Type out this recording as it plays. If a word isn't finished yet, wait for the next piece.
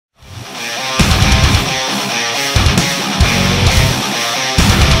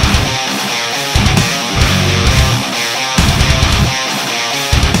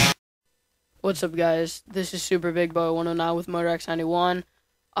What's up, guys? This is Super Big Boy 109 with Motorx91.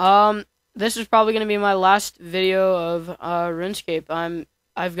 This is probably gonna be my last video of Runescape.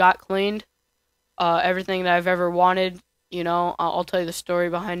 I've got cleaned everything that I've ever wanted. You know, I'll tell you the story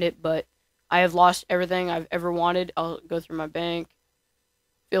behind it, but I have lost everything I've ever wanted. I'll go through my bank.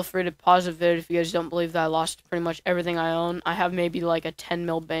 Feel free to pause the video if you guys don't believe that I lost pretty much everything I own. I have maybe like a 10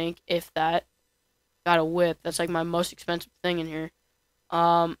 mil bank, if that. Got a whip. That's like my most expensive thing in here.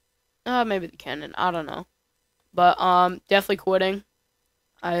 Maybe the cannon. I don't know. But, definitely quitting.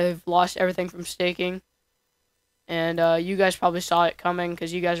 I've lost everything from staking. And, you guys probably saw it coming,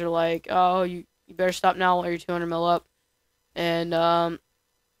 because you guys are like, oh, you better stop now while you're 200 mil up. And,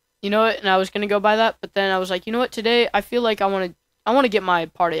 you know what? And I was going to go by that, but then I was like, you know what? Today, I feel like I want to get my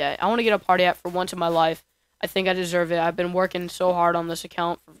party hat. I want to get a party hat for once in my life. I think I deserve it. I've been working so hard on this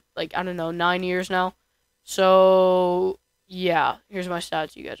account for, like, I don't know, 9 years now. So, yeah, here's my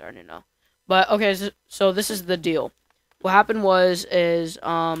stats. You guys already know. But, okay, so this is the deal. What happened is,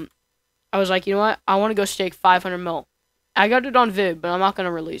 I was like, you know what? I want to go stake 500 mil. I got it on vid, but I'm not going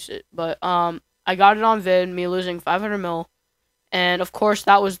to release it. But, I got it on vid, me losing 500 mil. And, of course,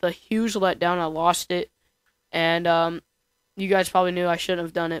 that was the huge letdown. I lost it. And, you guys probably knew I shouldn't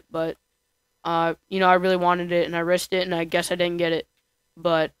have done it. But, you know, I really wanted it, and I risked it, and I guess I didn't get it.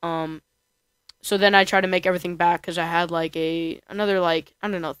 But, so then I tried to make everything back, because I had, like, another, like, I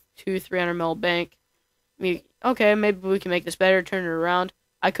don't know, 200-300 mil bank. Okay, maybe we can make this better, turn it around.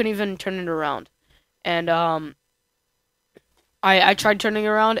 I couldn't even turn it around. And, I tried turning it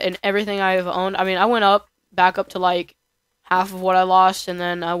around, and everything I have owned, I mean, I went back up to, like, half of what I lost, and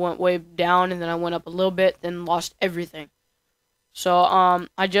then I went way down, and then I went up a little bit, then lost everything. So,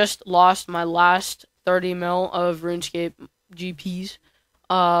 I just lost my last 30 mil of RuneScape GPs.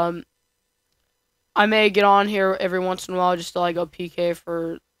 I may get on here every once in a while just to like go PK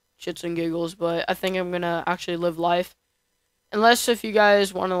for shits and giggles, but I think I'm gonna actually live life. Unless if you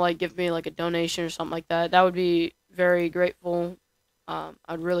guys want to like give me like a donation or something like that, that would be very grateful.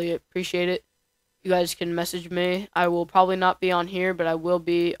 I'd really appreciate it. You guys can message me. I will probably not be on here, but I will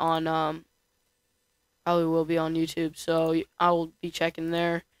be on probably will be on YouTube, so I will be checking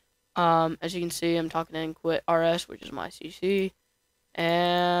there. As you can see, I'm talking to Quit RS, which is my CC.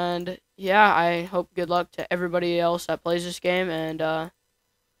 And yeah, I hope good luck to everybody else that plays this game, and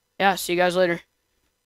yeah, see you guys later.